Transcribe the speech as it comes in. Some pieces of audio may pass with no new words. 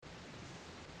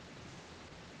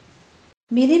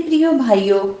मेरे प्रिय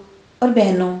भाइयों और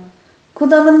बहनों,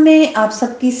 खुदावन में आप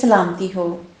सबकी सलामती हो।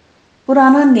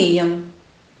 पुराना नियम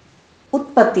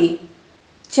उत्पत्ति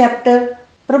चैप्टर।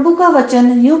 प्रभु का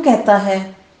वचन यूं कहता है,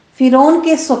 फिरौन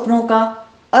के स्वप्नों का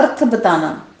अर्थ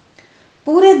बताना।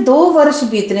 पूरे 2 वर्ष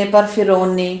बीतने पर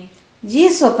फिरौन ने ये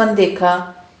स्वप्न देखा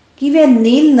कि वह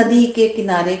नील नदी के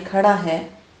किनारे खड़ा है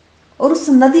और उस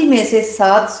नदी में से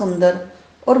 7 सुंदर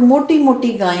और मोटी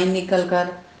मोटी गायें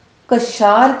निकलकर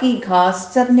कशार की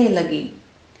घास चरने लगी।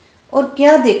 और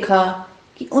क्या देखा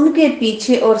कि उनके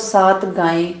पीछे और 7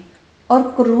 गायें और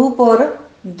क्रूप और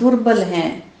दुर्बल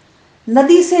हैं,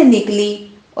 नदी से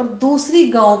निकली और दूसरी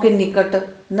गांव के निकट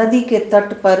नदी के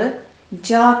तट पर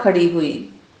जा खड़ी हुई।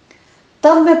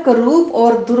 तब वह करूप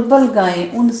और दुर्बल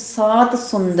गायें उन 7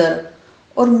 सुंदर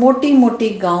और मोटी मोटी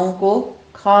गायों को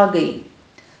खा गई।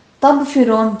 तब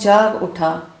फिरौन जाग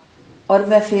उठा और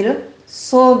वह फिर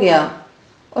सो गया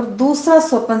और दूसरा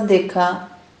स्वप्न देखा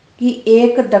कि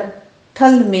एक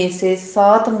डट्ठल में से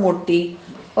 7 मोटी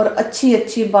और अच्छी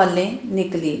अच्छी बालें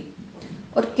निकली।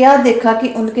 और क्या देखा कि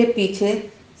उनके पीछे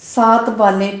 7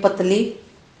 बालें पतली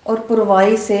और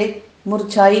पुरवाई से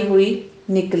मुरझाई हुई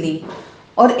निकली,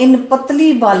 और इन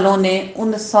पतली बालों ने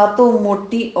उन 7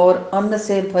 मोटी और अन्न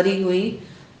से भरी हुई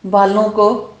बालों को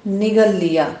निगल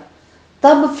लिया।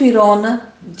 तब फिरौन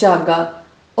जागा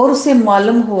और उसे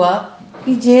मालूम हुआ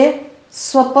कि ये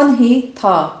स्वप्न ही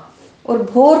था। और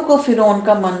भोर को फिरौन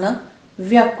का मन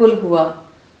व्याकुल हुआ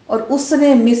और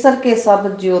उसने मिस्र के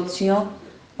सब ज्योतिषियों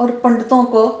और पंडितों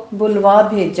को बुलवा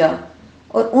भेजा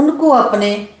और उनको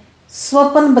अपने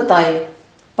स्वप्न बताए,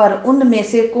 पर उनमें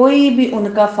से कोई भी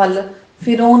उनका फल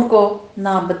फिरौन को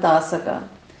ना बता सका।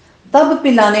 तब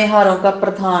पिलाने हारों का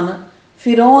प्रधान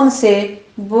फिरौन से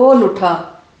बोल उठा,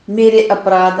 मेरे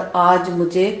अपराध आज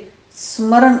मुझे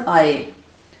स्मरण आए।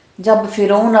 जब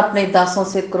फिरौन अपने दासों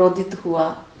से क्रोधित हुआ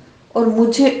और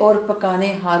मुझे और पकाने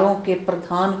हारों के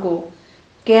प्रधान को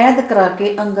कैद करा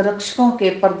के अंगरक्षकों के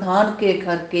प्रधान के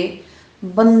घर के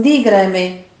बंदी गृह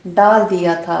में डाल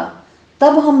दिया था,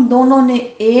 तब हम दोनों ने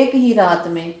एक ही रात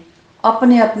में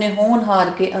अपने अपने होनहार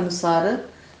के अनुसार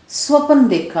स्वप्न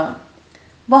देखा।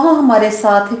 वहां हमारे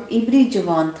साथ एक इब्री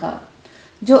जवान था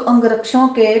जो अंगरक्षकों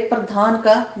के प्रधान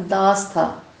का दास था।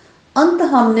 अंत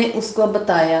हमने उसको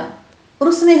बताया और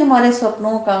उसने हमारे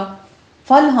स्वप्नों का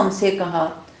फल हमसे कहा।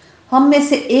 हम में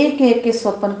से एक एक के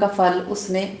स्वप्न का फल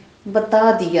उसने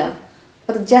बता दिया,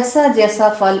 और जैसा जैसा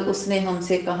फल उसने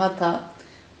हमसे कहा था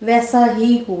वैसा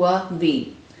ही हुआ भी।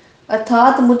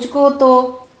 अर्थात मुझको तो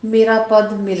मेरा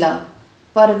पद मिला,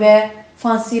 पर वह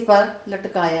फांसी पर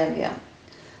लटकाया गया।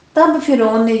 तब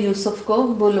फिरौन ने यूसुफ को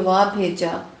बुलवा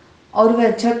भेजा और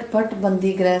वह झटपट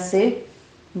बंदीगृह से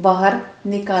बाहर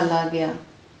निकाला गया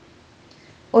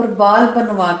और बाल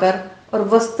बनवाकर और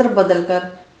वस्त्र बदलकर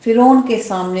फिरौन के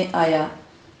सामने आया।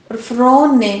 और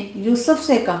फिरौन ने यूसुफ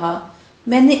से कहा,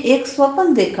 मैंने एक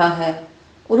स्वप्न देखा है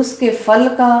और उसके फल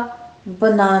का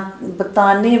बना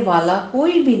बताने वाला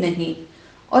कोई भी नहीं,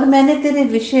 और मैंने तेरे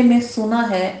विषय में सुना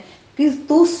है कि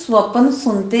तू स्वप्न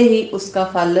सुनते ही उसका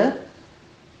फल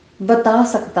बता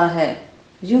सकता है।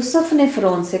 यूसुफ ने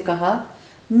फिरौन से कहा,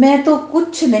 मैं तो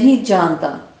कुछ नहीं जानता,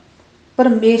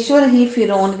 परमेश्वर ही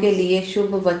फिरौन के लिए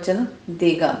शुभ वचन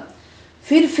देगा।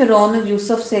 फिर फिरौन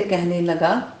यूसुफ से कहने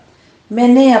लगा,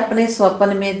 मैंने अपने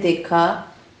स्वप्न में देखा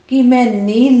कि मैं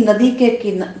नील नदी के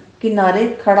किनारे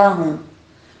खड़ा हूँ।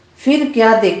 फिर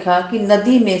क्या देखा कि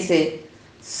नदी में से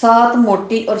 7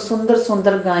 मोटी और सुंदर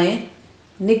सुंदर गायें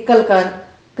निकलकर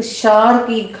कशार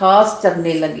की घास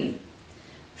चरने लगी।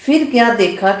 फिर क्या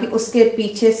देखा कि उसके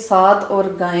पीछे 7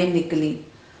 और गायें निकली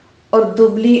और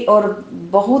दुबली और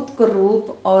बहुत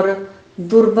करूप और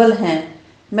दुर्बल हैं।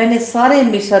 मैंने सारे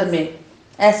मिस्र में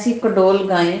ऐसी कड़ोल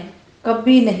गायें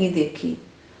कभी नहीं देखी।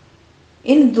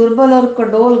 इन दुर्बल और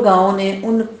कड़ोल गायों ने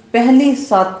उन पहली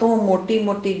 7 मोटी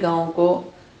मोटी गायों को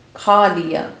खा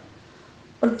लिया,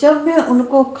 और जब वह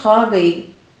उनको खा गई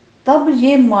तब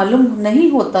ये मालूम नहीं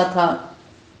होता था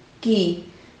कि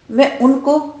वह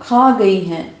उनको खा गई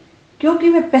हैं, क्योंकि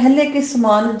वह पहले के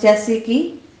समान जैसी की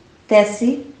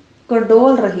तैसी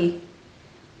कड़ोल रही।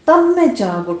 तब मैं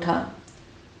जाग उठा।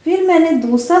 फिर मैंने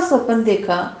दूसरा स्वप्न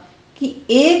देखा कि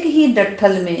एक ही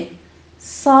डट्ठल में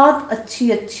 7 अच्छी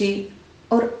अच्छी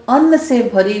और अन्न से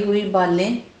भरी हुई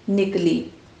बालें निकली।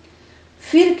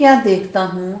 फिर क्या देखता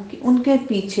हूँ कि उनके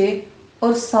पीछे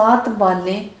और 7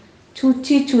 बालें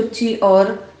छूची छूची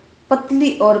और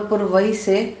पतली और पुरवई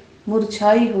से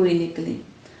मुरझाई हुई निकली,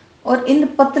 और इन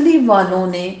पतली बालों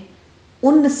ने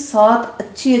उन 7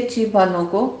 अच्छी अच्छी बालों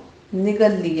को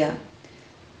निगल लिया।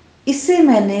 इसे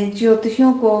मैंने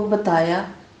ज्योतिषियों को बताया,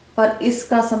 पर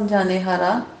इसका समझाने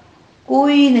हारा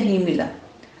कोई नहीं मिला।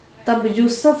 तब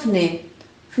यूसुफ ने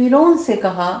फिरौन से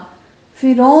कहा,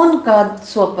 फिरौन का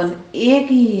स्वप्न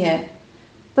एक ही है।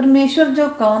 परमेश्वर जो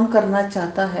काम करना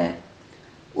चाहता है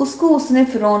उसको उसने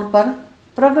फिरौन पर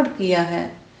प्रकट किया है।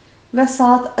 वह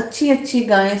 7 अच्छी अच्छी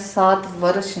गायें 7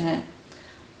 वर्ष हैं,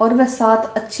 और वह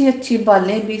 7 अच्छी अच्छी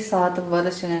बालें भी 7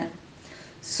 वर्ष हैं।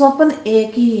 स्वप्न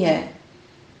एक ही है।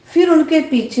 फिर उनके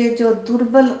पीछे जो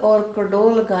दुर्बल और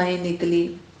कड़ोल गायें निकली,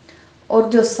 और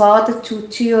जो 7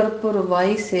 छूछी और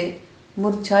पुरवाई से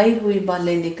मुरझाई हुई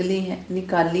बालें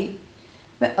निकाली,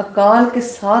 वह अकाल के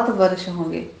 7 वर्ष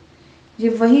होंगे। ये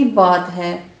वही बात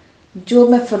है जो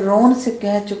मैं फिरौन से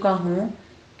कह चुका हूँ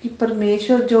कि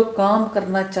परमेश्वर जो काम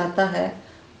करना चाहता है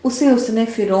उसे उसने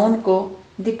फिरौन को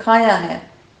दिखाया है।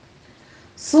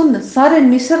 सुन, सारे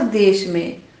मिस्र देश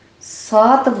में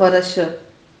 7 वर्ष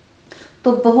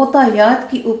तो बहुतायात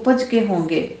की उपज के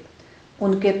होंगे।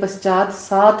 उनके पश्चात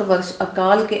 7 वर्ष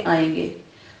अकाल के आएंगे,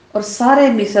 और सारे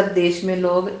मिस्र देश में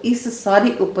लोग इस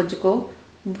सारी उपज को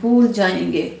भूल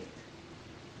जाएंगे,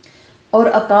 और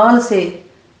अकाल से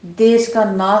देश का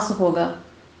नाश होगा,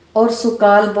 और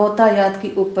सुकाल बहुतायात की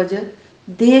उपज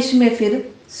देश में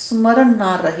फिर स्मरण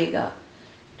ना रहेगा,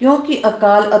 क्योंकि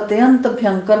अकाल अत्यंत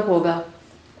भयंकर होगा।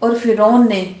 और फिरौन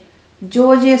ने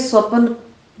जो ये स्वप्न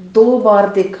 2 बार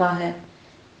देखा है,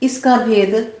 इसका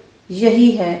भेद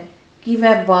यही है कि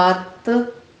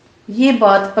ये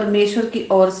बात परमेश्वर की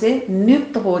ओर से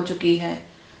नियुक्त हो चुकी है,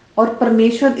 और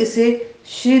परमेश्वर इसे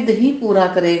शीघ्र ही पूरा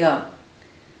करेगा।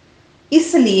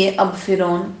 इसलिए अब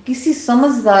फिरौन किसी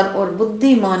समझदार और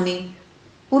बुद्धिमानी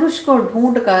पुरुष को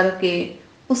ढूंढ करके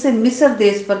उसे मिस्र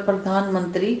देश पर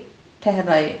प्रधानमंत्री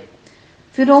ठहराए।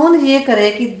 फिरौन ये करे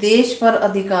कि देश पर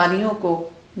अधिकारियों को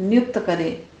नियुक्त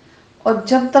करे, और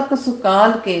जब तक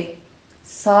सुकाल के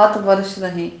 7 वर्ष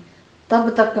रहें तब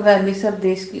तक वह मिस्र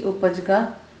देश की उपज का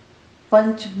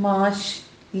पंचमाश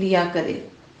लिया करे,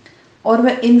 और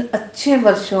वह इन अच्छे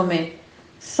वर्षों में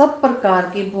सब प्रकार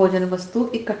की भोजन वस्तु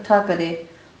इकट्ठा करे,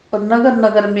 और नगर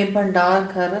नगर में भंडार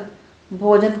घर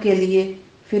भोजन के लिए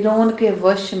फिरौन के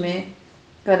वश में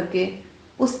करके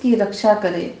उसकी रक्षा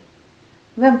करे।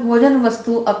 वह भोजन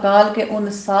वस्तु अकाल के उन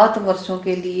 7 वर्षों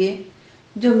के लिए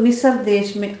जो मिस्र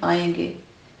देश में आएंगे,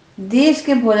 देश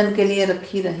के भोजन के लिए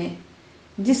रखी रहें,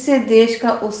 जिससे देश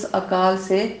का उस अकाल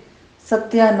से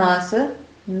सत्यानाश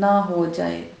ना हो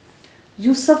जाए।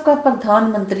 यूसुफ का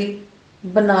प्रधानमंत्री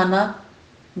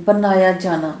बनाया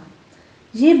जाना।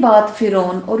 ये बात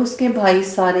फिरौन और उसके भाई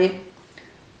सारे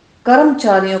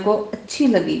कर्मचारियों को अच्छी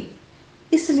लगी।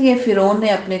 इसलिए फिरौन ने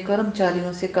अपने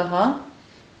कर्मचारियों से कहा,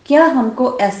 क्या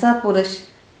हमको ऐसा पुरुष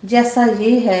जैसा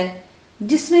ये है,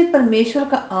 जिसमें परमेश्वर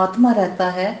का आत्मा रहता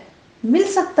है, मिल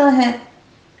सकता है?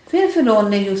 फिर फिरौन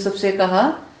ने यूसुफ से कहा,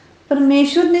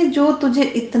 परमेश्वर ने जो तुझे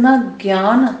इतना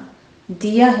ज्ञान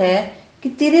दिया है कि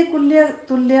तेरे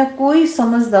तुल्य कोई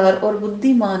समझदार और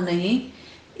बुद्धिमान नहीं,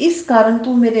 इस कारण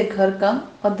तू मेरे घर का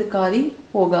अधिकारी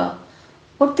होगा,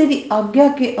 और तेरी आज्ञा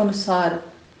के अनुसार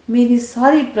मेरी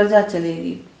सारी प्रजा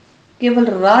चलेगी। केवल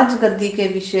राजगद्दी के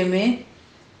विषय में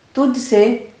तुझसे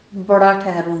बड़ा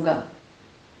ठहरूंगा।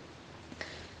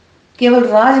 केवल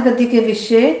राजगद्दी के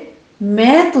विषय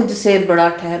मैं तुझसे बड़ा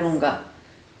ठहरूंगा।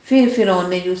 फिर फिरौन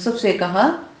ने यूसुफ से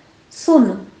कहा,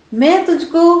 सुन, मैं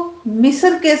तुझको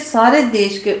मिस्र के सारे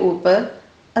देश के ऊपर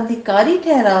अधिकारी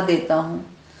ठहरा देता हूं।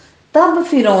 तब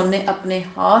फिरौन ने अपने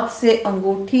हाथ से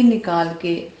अंगूठी निकाल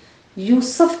के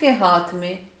यूसुफ के हाथ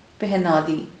में पहना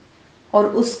दी, और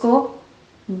उसको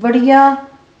बढ़िया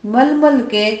मलमल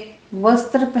के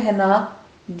वस्त्र पहना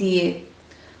दिए,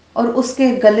 और उसके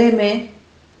गले में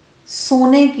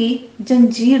सोने की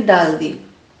जंजीर डाल दी,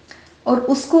 और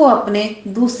उसको अपने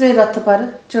दूसरे रथ पर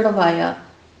चढ़वाया।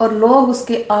 और लोग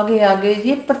उसके आगे आगे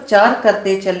ये प्रचार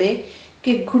करते चले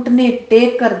कि घुटने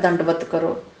टेक कर दंडवत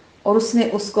करो। और उसने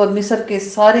उसको मिस्र के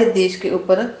सारे देश के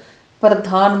ऊपर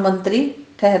प्रधानमंत्री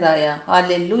ठहराया।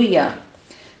 हालेलुया।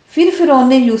 फिर फिरौन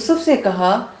ने यूसुफ से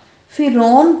कहा,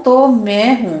 फिरौन तो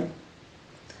मैं हूं,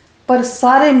 पर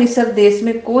सारे मिस्र देश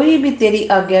में कोई भी तेरी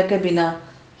आज्ञा के बिना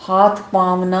हाथ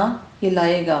पांव ना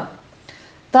हिलाएगा।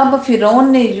 तब फिरौन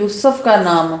ने यूसुफ का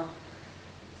नाम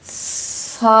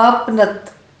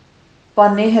सापनत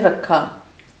पनेह रखा,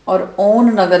 और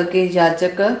ओन नगर के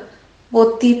याजक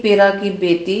पोतीपेरा की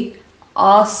बेटी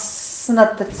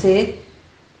आसनत से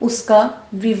उसका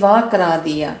विवाह करा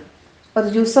दिया।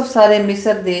 और यूसुफ सारे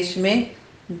मिस्र देश में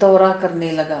दौरा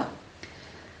करने लगा।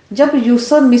 जब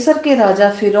यूसुफ मिस्र के राजा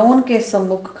फिरौन के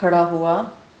सम्मुख खड़ा हुआ,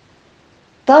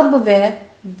 तब वह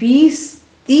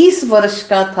 20-30 वर्ष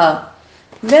का था।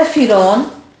 वह फिरौन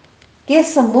के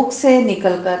सम्मुख से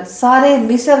निकलकर सारे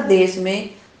मिस्र देश में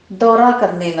दौरा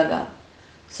करने लगा।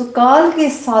 सुकाल के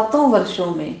 7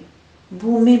 वर्षों में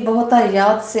भूमि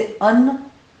बहुतायत से अन्न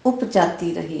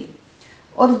उपजाती रही।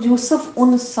 और यूसुफ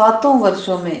उन 7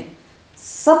 वर्षों में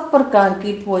सब प्रकार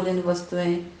की भोजन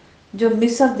वस्तुएं जो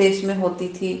मिस्र देश में होती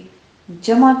थी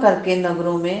जमा करके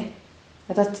नगरों में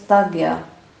रचता गया,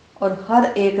 और हर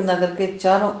एक नगर के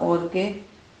चारों ओर के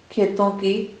खेतों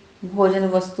की भोजन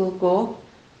वस्तु को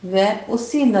वह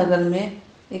उसी नगर में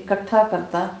इकट्ठा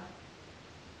करता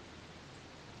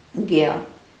गया।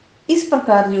 इस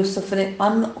प्रकार यूसुफ ने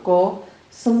अन्न को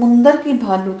समुन्दर की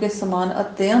भालू के समान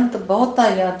अत्यंत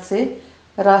बहुतायत से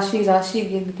राशि राशि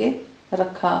गिन के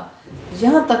रखा,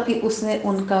 यहाँ तक कि उसने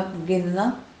उनका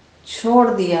गिनना छोड़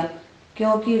दिया,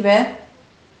 क्योंकि वह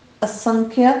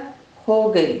असंख्य हो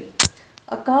गई।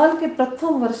 अकाल के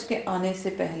प्रथम वर्ष के आने से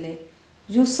पहले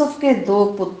यूसुफ के 2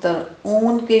 पुत्र,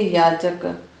 ऊन के याजक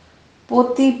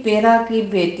पोतीपेरा की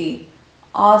बेटी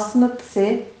आसनत से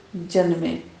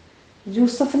जन्मे।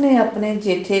 यूसुफ ने अपने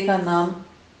जेठे का नाम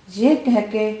ये कह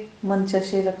के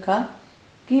मनशे रखा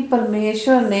कि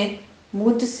परमेश्वर ने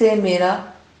मुझसे मेरा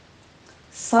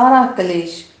सारा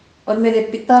क्लेश और मेरे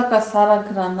पिता का सारा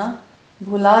घराना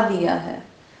भुला दिया है।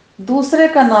 दूसरे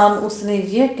का नाम उसने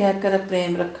ये कहकर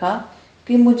प्रेम रखा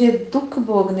कि मुझे दुख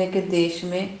भोगने के देश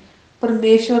में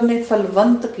परमेश्वर ने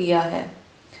फलवंत किया है।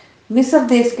 मिस्र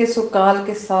देश के सुकाल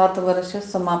के 7 वर्ष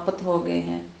समाप्त हो गए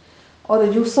हैं,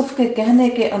 और यूसुफ के कहने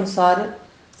के अनुसार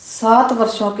 7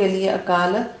 वर्षों के लिए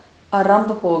अकाल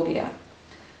आरंभ हो गया।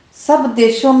 सब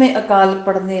देशों में अकाल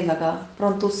पड़ने लगा,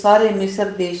 परंतु सारे मिस्र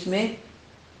देश में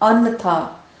अन्न था।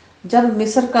 जब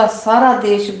मिस्र का सारा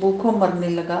देश भूखों मरने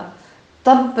लगा,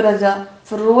 तब प्रजा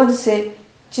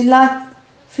चिल्ला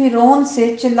फिरौन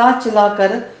से चिल्ला चिल्ला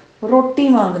कर रोटी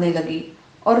मांगने लगी,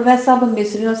 और वह सब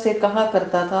मिस्रियों से कहा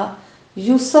करता था,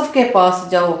 यूसुफ के पास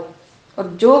जाओ और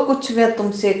जो कुछ वह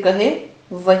तुमसे कहे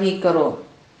वही करो।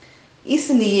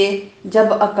 इसलिए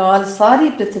जब अकाल सारी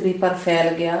पृथ्वी पर फैल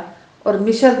गया और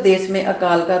मिस्र देश में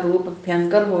अकाल का रूप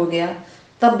भयंकर हो गया,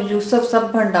 तब यूसुफ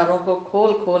सब भंडारों को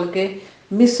खोल खोल के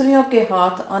मिस्रियों के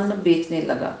हाथ अन्न बेचने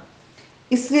लगा।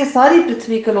 इसलिए सारी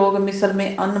पृथ्वी के लोग मिस्र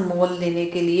में अन्न मोल लेने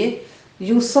के लिए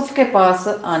यूसुफ के पास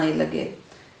आने लगे,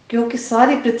 क्योंकि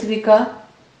सारी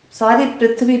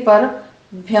पृथ्वी पर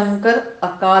भयंकर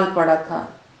अकाल पड़ा था।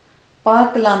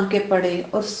 पाक कलाम के पढ़े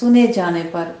और सुने जाने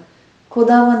पर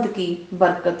खुदावंद की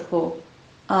बरकत हो।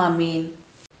 आमीन।